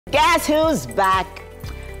Guess who's back?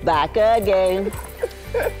 Back again.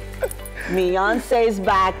 Miyonse's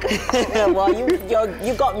back. Well,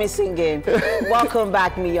 you got me singing. Welcome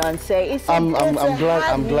back, Miyonse. I'm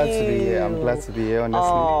glad to be here. I'm glad to be here, honestly.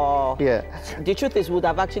 Oh, yeah. The truth is, we would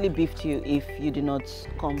have actually beefed you if you did not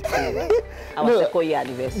come to our second year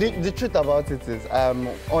anniversary. The truth about it is,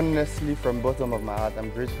 honestly, from bottom of my heart, I'm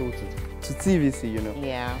grateful to TVC. You know.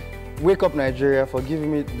 Yeah. Wake Up Nigeria for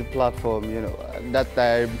giving me the platform. You know that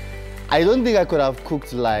I don't think I could have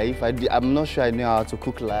cooked live. I'm not sure I knew how to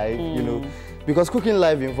cook live, you know, because cooking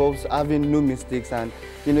live involves having no mistakes and,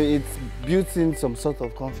 you know, it's built in some sort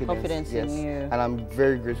of confidence. Yes. In you. And I'm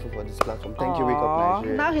very grateful for this platform. Thank you, Wake Up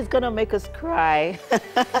Nigeria. Now he's going to make us cry.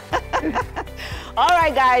 All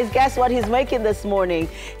right, guys, guess what he's making this morning?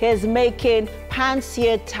 He's making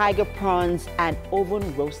pan-seared tiger prawns and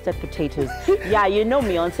oven-roasted potatoes. Yeah, you know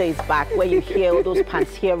Miyonse is back where you hear all those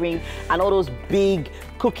pan-searing and all those big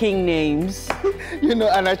cooking names. You know,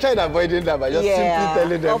 and I tried avoiding that by just simply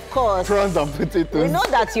telling them, of course, prawns and potatoes. We know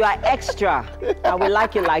that you are extra, and we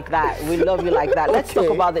like you like that. We love you like that. Let's talk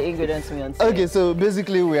about the ingredients, Miyonse. Okay, so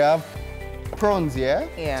basically we have prawns, yeah?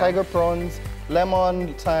 Tiger prawns,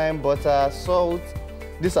 lemon, thyme, butter, salt.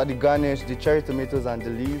 These are the garnish, the cherry tomatoes and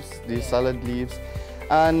the leaves, the salad leaves.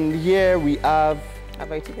 And here we have a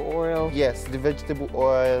vegetable oil. Yes, the vegetable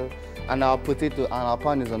oil and our potato, and our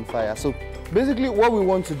pan is on fire. So basically what we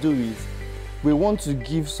want to do is we want to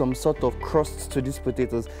give some sort of crust to these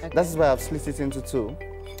potatoes. Okay. That's why I've split it into two.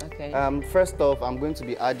 Okay. First off, I'm going to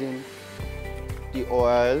be adding the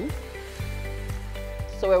oil.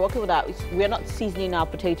 So we're working with that. We're not seasoning our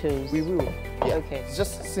potatoes. We will. Yeah. Okay. It's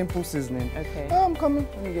just simple seasoning. Okay. I'm coming.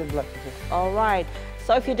 Let me get black pepper. All right.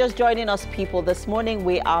 So if you're just joining us, people, this morning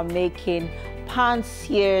we are making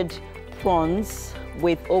pan-seared prawns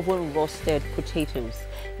with oven roasted potatoes.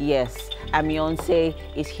 Yes, and Miyonse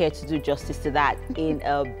is here to do justice to that in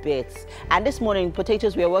a bit. And this morning,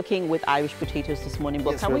 potatoes, we are working with Irish potatoes this morning,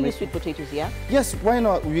 but can we use sweet potatoes, yeah? Yes, why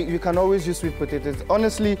not? You can always use sweet potatoes.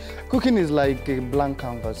 Honestly, cooking is like a blank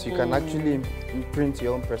canvas. You can actually imprint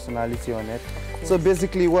your own personality on it. So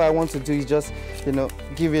basically what I want to do is just, you know,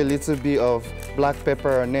 give you a little bit of black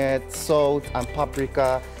pepper on it, salt and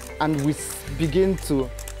paprika, and we begin to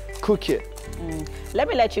cook it. Let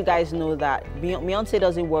me let you guys know that Miyonse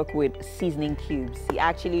doesn't work with seasoning cubes. He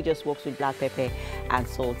actually just works with black pepper and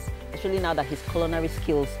salt. Especially now that his culinary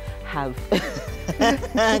skills have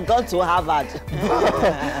gone to Harvard.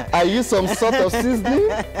 I use some sort of seasoning.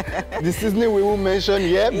 The seasoning we will mention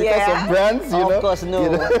here because of brands, you know. Of course, no.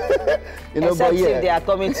 You know, except if they are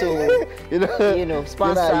coming to, you know,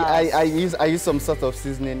 sponsor us. I use some sort of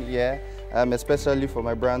seasoning, especially for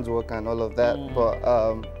my brand work and all of that. But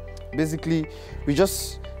basically, we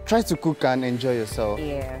just try to cook and enjoy yourself,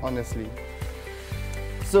 honestly.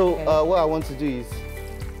 So what I want to do is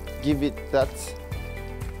give it that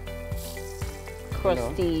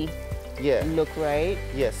crusty look, right?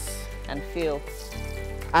 Yes. And feel.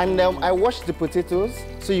 And I washed the potatoes,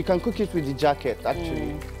 so you can cook it with the jacket,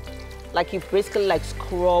 actually. Like you've basically like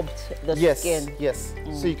scrubbed the skin. Yes,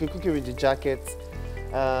 so you can cook it with the jacket.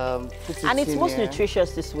 And it's most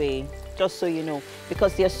nutritious this way, just so you know,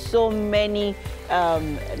 because there's so many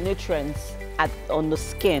nutrients on the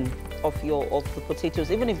skin of the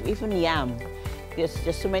potatoes. Even yam,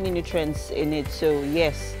 there's so many nutrients in it. So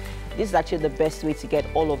yes, this is actually the best way to get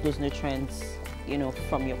all of those nutrients, you know,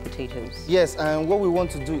 from your potatoes. Yes, and what we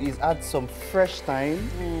want to do is add some fresh thyme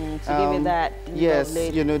to give it that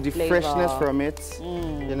you know, the flavor. freshness from it.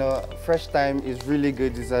 You know, fresh thyme is really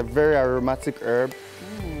good. It's a very aromatic herb.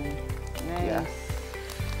 Nice. Yeah.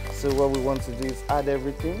 So what we want to do is add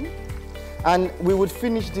everything, and we would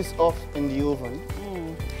finish this off in the oven.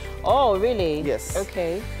 Oh, really? Yes.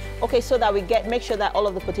 Okay. Okay, so that we make sure that all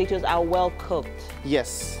of the potatoes are well cooked.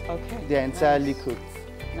 Yes. Okay. They're entirely cooked.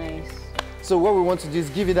 Nice. So what we want to do is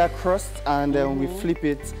give it that crust, and then we flip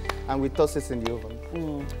it and we toss it in the oven.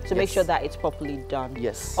 To make sure that it's properly done.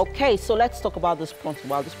 Yes. Okay, so let's talk about these prawns.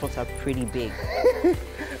 Wow, these prawns are pretty big.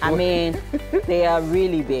 I mean, they are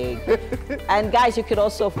really big. And guys, you could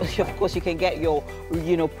also, of course, you can get your,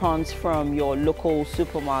 you know, prawns from your local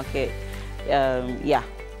supermarket.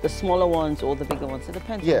 The smaller ones or the bigger ones. It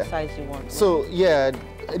depends on the size you want. So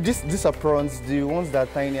these are prawns. The ones that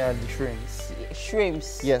are tiny are the shrimps.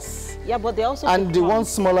 Shrimps. Yes. Yeah, but they also. And the ones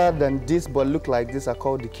smaller than this but look like this are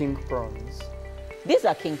called the king prawns. These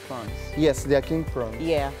are king prawns. Yes, they are king prawns.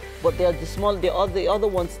 Yeah, but they're the other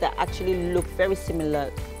ones that actually look very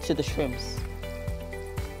similar to the shrimps.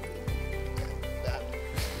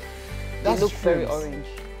 They look very orange.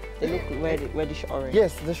 They look reddish orange.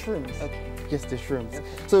 Yes, the shrimps. Okay. Yes, the shrimps. Okay.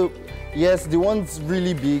 So, yes, the ones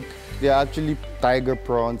really big, they're actually tiger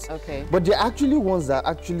prawns. Okay. But they're actually ones that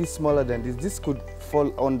are actually smaller than this. This could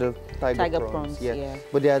fall under tiger prawns. Yeah.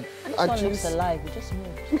 But they are actually... This one looks alive, it just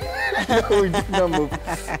moved. No, we did not move.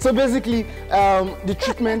 So basically, the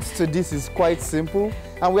treatment to this is quite simple.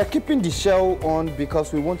 And we're keeping the shell on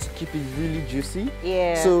because we want to keep it really juicy.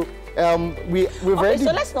 Yeah. So we've already...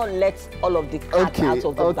 So let's not let all of the cat out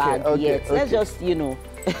of the bag yet. Let's just, you know,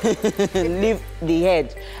 leave the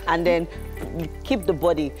head and then keep the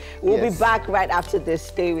body. We'll be back right after this.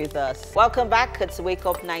 Stay with us. Welcome back. It's Wake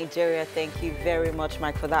Up Nigeria. Thank you very much,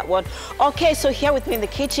 Mike, for that one. Okay, so here with me in the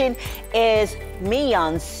kitchen is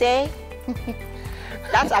Miyonse.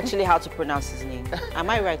 That's actually how to pronounce his name. Am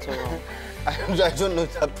I right or wrong? I don't know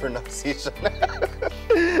that pronunciation.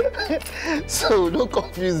 So don't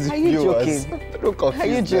confuse the viewers. Are you joking? Don't confuse Are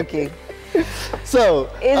you joking? So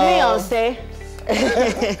is Miyonse.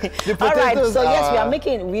 All right, so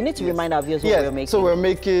yes, we need to remind our viewers what we're making. So we're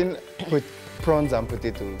making prawns and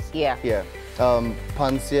potatoes. Yeah. Yeah.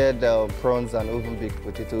 Pan-seared prawns and oven-baked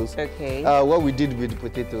potatoes. Okay. What we did with the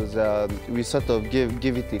potatoes, we sort of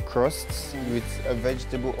give it a crust with a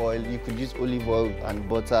vegetable oil. You could use olive oil and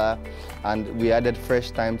butter, and we added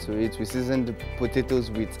fresh thyme to it. We seasoned the potatoes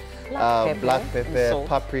with black pepper,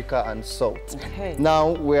 paprika, and salt. Okay.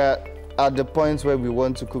 Now we're at the point where we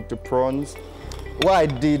want to cook the prawns. What I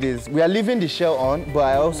did is, we are leaving the shell on, but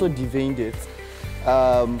I also deveined it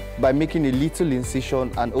by making a little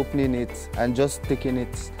incision and opening it and just taking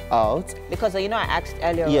it out. Because you know, I asked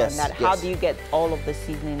earlier on that how do you get all of the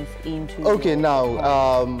seasonings into okay,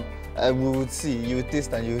 now we would see, you would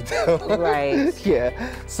taste and you would tell. Right.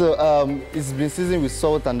 Yeah. So it's been seasoned with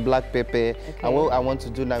salt and black pepper. Okay. And what I want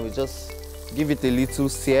to do now is just give it a little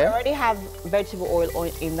sear. You already have vegetable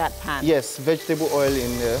oil in that pan? Yes, vegetable oil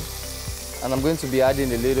in there. And I'm going to be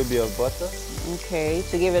adding a little bit of butter. Okay,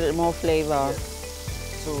 to give it more flavor. Yes.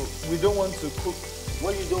 So we don't want to cook,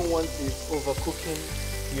 what you don't want is overcooking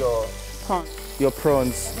your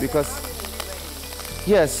prawns because,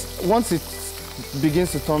 yes, once it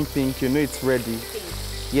begins to turn pink, you know it's ready.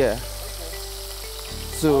 Yeah.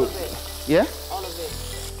 So, all of it. Yeah? All of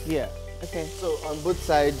it. Yeah. Okay. So on both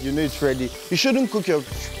sides, you know it's ready. You shouldn't cook your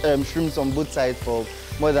shrimps on both sides for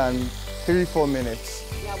more than 3-4 minutes.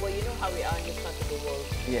 Yeah, well, you know how we are in this part of the world.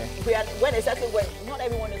 Yeah. When not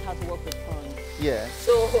everyone knows how to work with prawns. Yeah.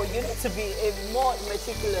 So you need to be more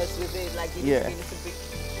meticulous with it. Like you need to be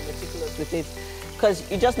meticulous with it, because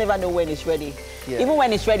you just never know when it's ready. Yeah. Even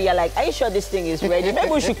when it's ready, you're like, are you sure this thing is ready? Maybe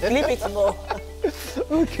we should leave it more.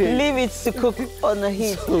 Okay. Leave it to cook on the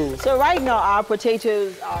heat. So right now our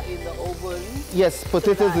potatoes are in the oven. Yes,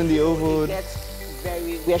 potatoes in the oven.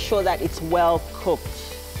 We are sure that it's well cooked,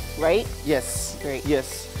 right? Yes. Great.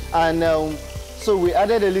 Yes. And so we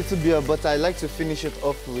added a little bit of butter. I like to finish it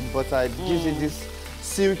off with butter. It gives it this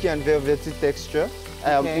silky and velvety texture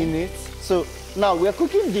in it. So now we're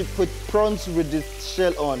cooking the prawns with the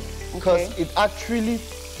shell on because it actually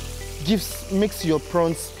makes your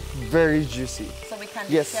prawns very juicy. So we can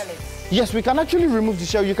shell it? Yes, we can actually remove the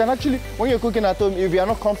shell. You can actually, when you're cooking at home, if you are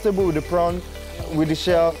not comfortable with the prawn, with the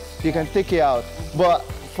shell, you can take it out. But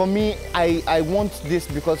for me, I want this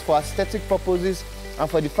because for aesthetic purposes and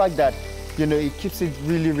for the fact that, you know, it keeps it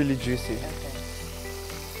really, really juicy. Okay.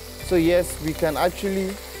 So yes, we can actually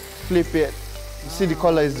flip it. You see the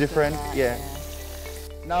color is different? Yeah.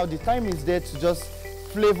 Now the time is there to just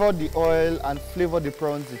flavor the oil and flavor the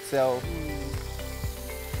prawns itself.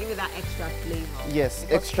 Give it that extra flavor. Yes,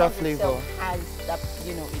 because extra flavor. Has that,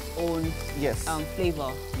 you know, its own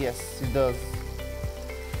flavor. Yes, it does.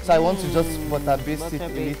 So I want to just butter baste it a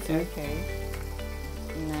little. Okay.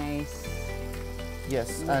 Nice.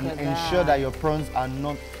 Yes, and ensure that your prawns are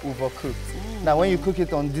not overcooked. Now when you cook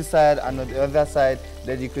it on this side and on the other side,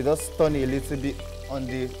 then you could just turn it a little bit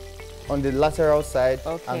on the lateral side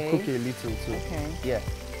and cook it a little too. Okay. Yeah.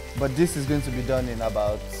 But this is going to be done in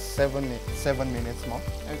about 7 minutes more,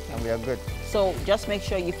 and we are good. So just make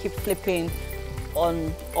sure you keep flipping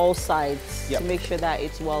on all sides to make sure that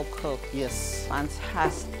it's well cooked. Yes.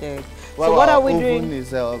 Fantastic. Well, so what are we doing?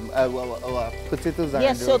 Is our potatoes are in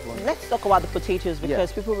the so oven. Let's talk about the potatoes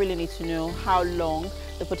because people really need to know how long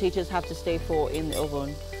the potatoes have to stay for in the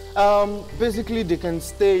oven. Basically, they can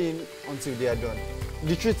stay in until they are done.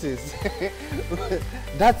 The truth is,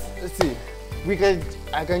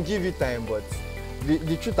 I can give you time, but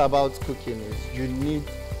the truth about cooking is you need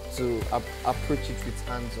to approach it with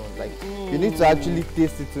hands-on. Like you need to actually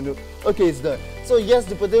taste it to know, okay, it's done. So yes,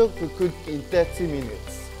 the potato could cook in 30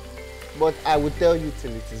 minutes, but I will tell you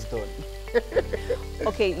till it is done.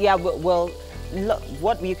 Okay, yeah, well, look,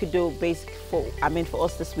 what you could do for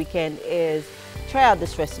us this weekend is try out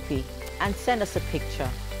this recipe and send us a picture.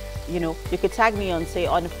 You know, you could tag Miyonse,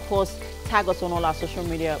 and of course tag us on all our social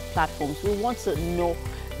media platforms. We want to know,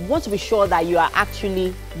 we want to be sure that you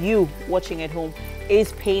watching at home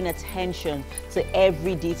is paying attention to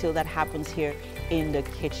every detail that happens here in the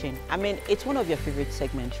kitchen. I mean, it's one of your favorite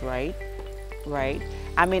segments, right? Right?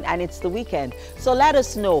 I mean, and it's the weekend. So let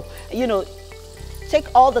us know, you know, take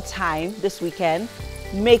all the time this weekend,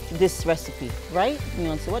 make this recipe, right?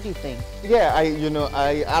 Miyonse, what do you think? Yeah,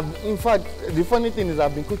 in fact, the funny thing is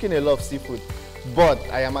I've been cooking a lot of seafood, but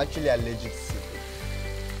I am actually allergic to seafood.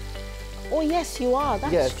 Oh, yes, you are.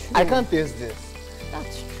 That's true. I can't taste this.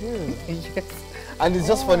 That's true. Yes. And it's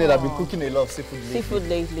just funny that I've been cooking a lot of seafood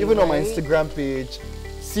lately. Even on my Instagram page,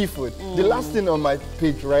 seafood. The last thing on my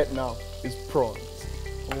page right now is prawns.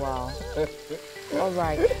 Wow. All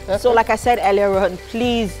right. So like I said earlier on,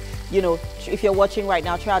 please, you know, if you're watching right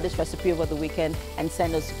now, try out this recipe over the weekend and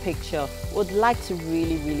send us a picture. Would like to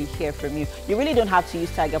really, really hear from you. You really don't have to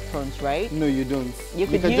use tiger prawns, right? No, you don't. You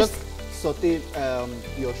can just saute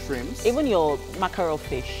your shrimps. Even your mackerel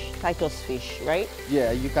fish, Titus fish, right?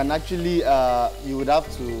 Yeah, you can actually, you would have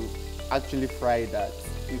to actually fry that.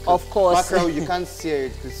 Of course. Mackerel, you can't sear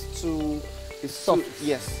it. It's soft.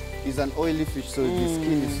 Yes. It's an oily fish, so the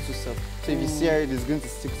skin is too soft. So if you sear it, it's going to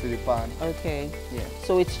stick to the pan. Okay. Yeah.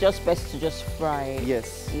 So it's just best to just fry it.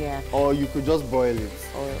 Yes. Yeah. Or you could just boil it.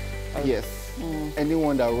 Or yes.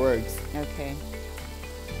 Anyone that works. Okay.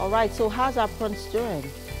 All right. So how's our prawns doing?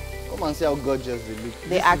 Come and see how gorgeous they look.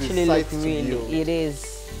 They actually look really. It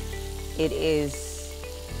is. It is.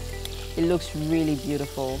 It looks really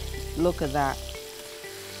beautiful. Look at that.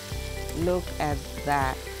 Look at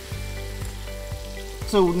that.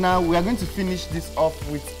 So now we are going to finish this off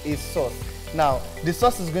with a sauce. Now, the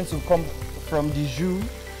sauce is going to come from the jus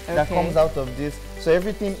that comes out of this. So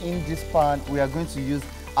everything in this pan, we are going to use.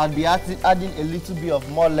 I'll be adding a little bit of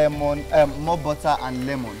more lemon, more butter and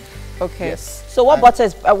lemon. Okay. Yes. So what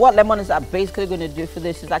what lemon is basically going to do for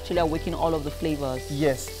this is actually awaken all of the flavors.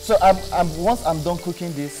 Yes. So once I'm done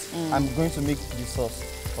cooking this, I'm going to make the sauce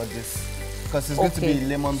for this. Because it's going to be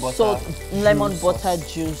lemon butter. So lemon butter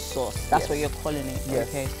juice sauce. That's what you're calling it. Yes.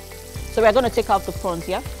 Okay. So we're going to take out the prawns,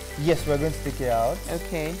 yeah? Yes, we're going to take it out.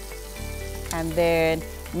 Okay. And then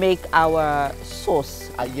make our sauce,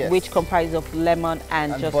 which comprises of lemon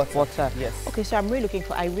and just butter. Yes. Okay, so I'm really looking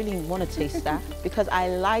for, I really want to taste that because I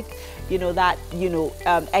like, you know, that,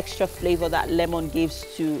 extra flavor that lemon gives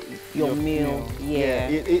to your meal. Yeah.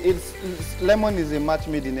 Lemon is a match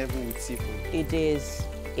made in heaven with seafood. It is.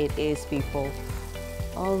 It is, people.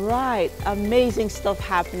 All right, amazing stuff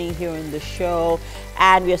happening here in the show,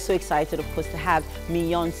 and we are so excited, of course, to have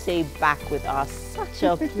Miyonse back with us. Such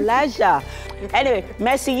a pleasure. Anyway,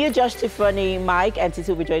 merci you, Josh, Tiffany, Mike, and Titi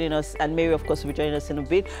will be joining us, and Mary, of course, will be joining us in a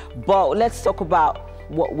bit. But let's talk about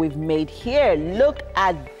what we've made here. Look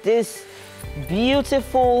at this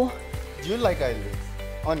beautiful. Do you like eyelids?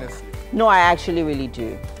 Honestly. No, I actually really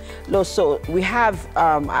do. No, so we have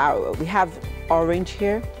orange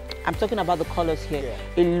here. I'm talking about the colors here.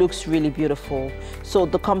 Yeah. It looks really beautiful. So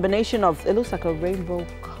the combination of, it looks like a rainbow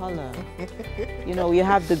color. You know, you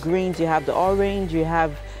have the greens, you have the orange, you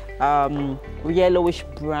have yellowish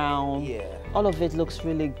brown. Yeah. All of it looks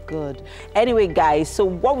really good. Anyway, guys, so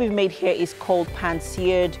what we've made here is called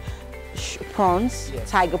pan-seared prawns,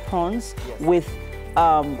 tiger prawns, with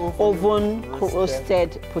oven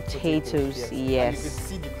roasted potatoes. Yes. And you can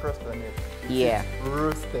see the crust on it. It's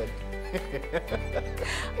roasted.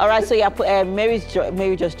 All right, so yeah,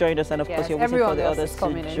 Mary just joined us, and of course you're waiting for the others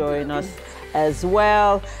to join us as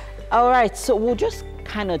well. All right, so we'll just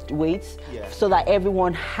kind of wait so that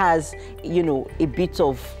everyone has, a bit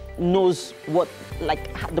of knows what,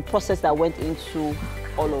 like, the process that went into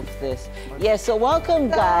all of this. Yeah, so welcome,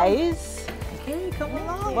 guys. Okay, come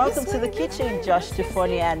along. Welcome to the kitchen, Josh,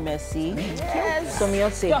 Tiffany, and Mercy. Yes. So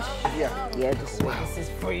Miyonse. Yeah, this way. This is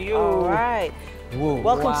for you. All right. Whoa.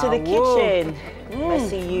 Welcome to the kitchen.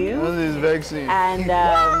 Mercy, you. This is vexing. And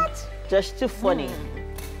Josh, Tiffany.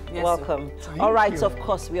 Yes, welcome. All right, so of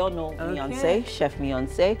course we all know Miyonse, Chef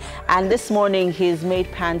Miyonse, and this morning he's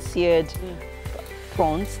made pan-seared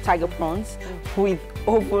prawns, tiger prawns, with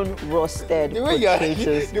oven roasted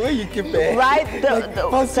potatoes. The way you keep it. Right?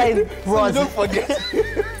 So you don't forget.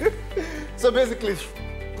 So basically,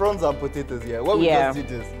 prawns and potatoes, what we just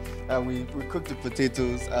did is, we cooked the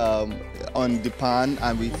potatoes on the pan,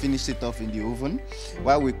 and we finished it off in the oven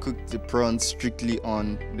while we cooked the prawns strictly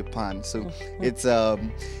on the pan. So it's a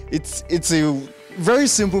very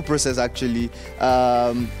simple process actually,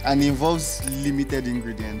 and involves limited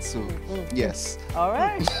ingredients. So yes. All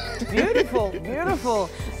right. Beautiful, beautiful.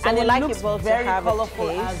 So and it like looks it both very to have colorful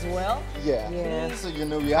a taste. as well. Yeah. Yeah. So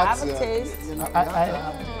we have Have a taste.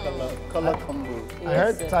 Color combo. I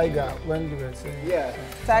heard tiger when you were saying. Yeah.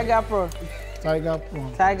 Tiger Pro. Tiger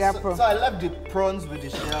prawn. Tiger Pro. So I left the prawns with the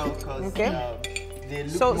shell because they look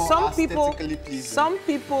So more aesthetically pleasing. some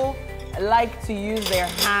people like to use their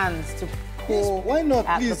hands to pull Why not?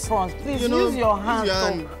 at Please. the prawns. Please You use your hands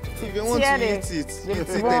to if you want tear to the- eat it, the you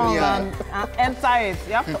take prawn any and enter it.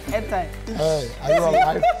 You have to enter it. Hey, are you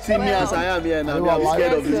alive? See me as I am here now. You I'm are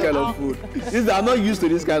scared of lying. this kind of food. I'm not used to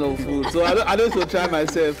this kind of food, so I don't want to try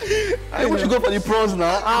myself. I want to go for the prawns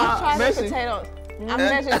now. Try the Messi. potatoes. I'm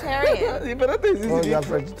vegetarian. You better taste Oh, this. you are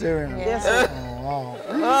vegetarian. Yes. Oh,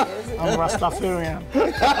 wow. I'm Rastafarian.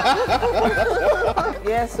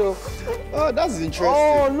 Yeah, so. Oh, that's interesting.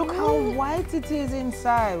 Oh, look how white it is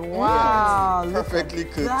inside. Wow. Look Perfectly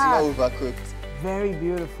at cooked, that. not overcooked. Very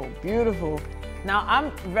beautiful, beautiful. Now,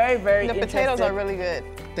 I'm very, very The interested. potatoes are really good.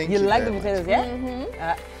 Thank You you like the very potatoes,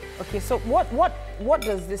 yeah? Okay, so what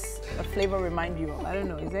does this flavor remind you of? I don't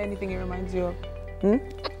know. Is there anything it reminds you of?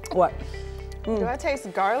 What? Do I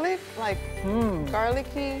taste garlic? Like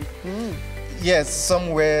garlicky? Yes,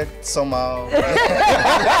 somewhere, somehow. I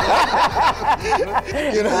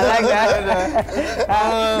like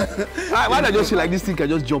that. Why I just feel like this thing can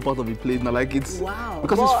just jump out of the plate now, like it's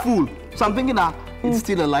because But- it's full. So I'm thinking that it's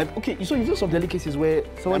still alive. Okay, so you know some delicacies where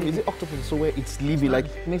is it octopus? So where it's living, like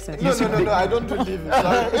Makes sense. No, I don't do liver.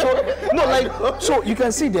 no, like so you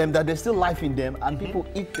can see them that there's still life in them and people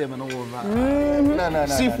eat them and all of that. No.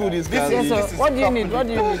 Seafood is Yeah, kind so of. what do you need? What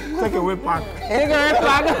do you need? Take away pack. Take a red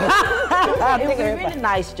flag. It would be really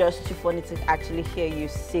nice just to funny to actually hear you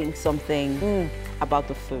sing something about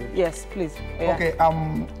the food. Yes, please. Yeah. Okay,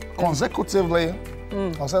 consecutively,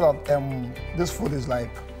 I'll say that this food is like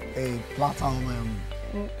a platter of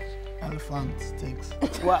elephant steaks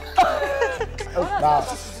What?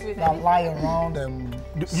 that lie around. You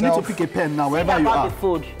need to pick a pen now, wherever you About are. the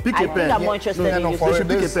food. Pick I a think pen. I'm more interested in you. They should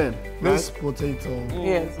pick a pen. This potato,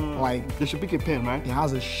 Yes. like, They should pick a pen, right? it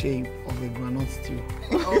has a shape of a granite stew.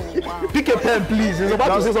 Pick a pen, please. It's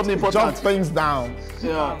about to say something Jot important. things down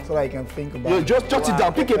Yeah. so that I can think about Yeah, it. just jot it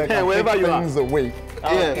down. Pick a So I pen can wherever take you are. things away.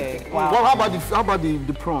 Okay. Yeah. Well, how about the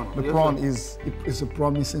prawn? The prawn is a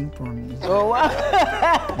promising prawn. Oh, wow.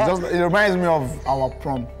 It reminds me of our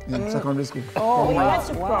prom in secondary school. Oh, We wow. went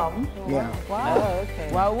to prom. Yeah, Wow. Okay.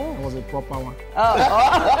 Wow. it was a proper one.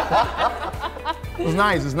 It's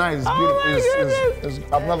nice, it's nice, it's beautiful.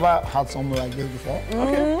 I've never had something like this before.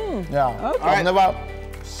 Okay. Yeah. Okay. I've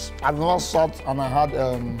never sat and I had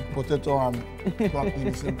potato and prawn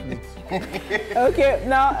in the same plate. Okay,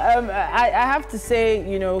 now I have to say,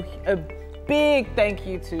 you know, a big thank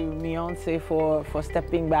you to Miyonse for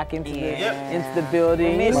stepping back into the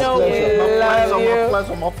building. You know, we love you.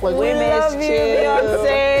 We love you,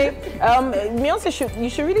 Miyonse. Miyonse, you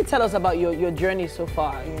should really tell us about your journey so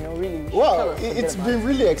far. You know, really. Well, it's been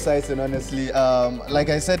really exciting, honestly. Like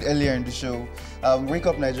I said earlier in the show, Wake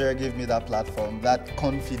Up Nigeria gave me that platform, that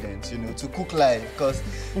confidence, you know, to cook live. Because,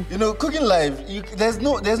 you know, cooking live, there's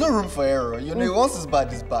no room for error. You know, once it's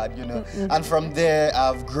bad, you know. And from there,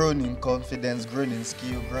 I've grown in confidence, grown in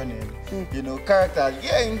skill, grown in, you know, character.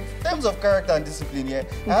 Yeah, in terms of character and discipline, yeah,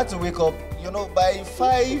 I had to wake up, you know, by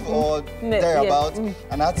 5 or thereabouts, and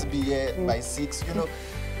I had to be here by 6, you know.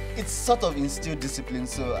 It's sort of instilled discipline,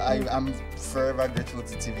 so I'm forever grateful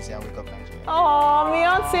to TVC and Wake Up Nigeria. Oh,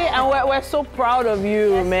 Miyonse, and we're so proud of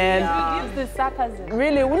you, man. Use the sarcasm.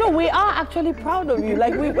 Really, no, we are actually proud of you.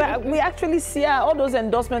 Like we actually see all those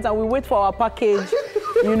endorsements, and we wait for our package,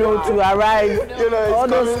 you know, to arrive. You know, it's all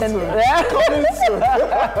those coming soon.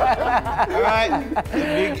 All right. A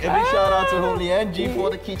big shout out to Homely NG for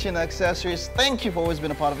the kitchen accessories. Thank you for always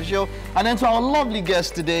being a part of the show. And then to our lovely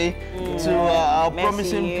guest today, to our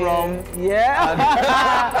promising prom.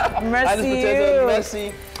 Yeah. And Mercy his potato, you.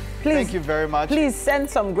 Mercy. Please, Thank you very much. Please send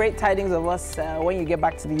some great tidings of us when you get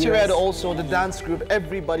back to the US. Seared also, the dance group,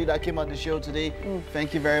 everybody that came on the show today.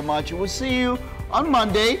 Thank you very much. We'll see you on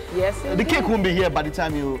Monday. Yes, The cake won't be here by the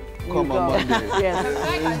time you come on Monday. Yes.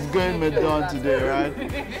 It's going to be done today,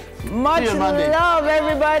 right? Much See you Monday. love,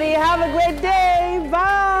 everybody. Have a great day.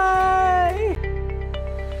 Bye.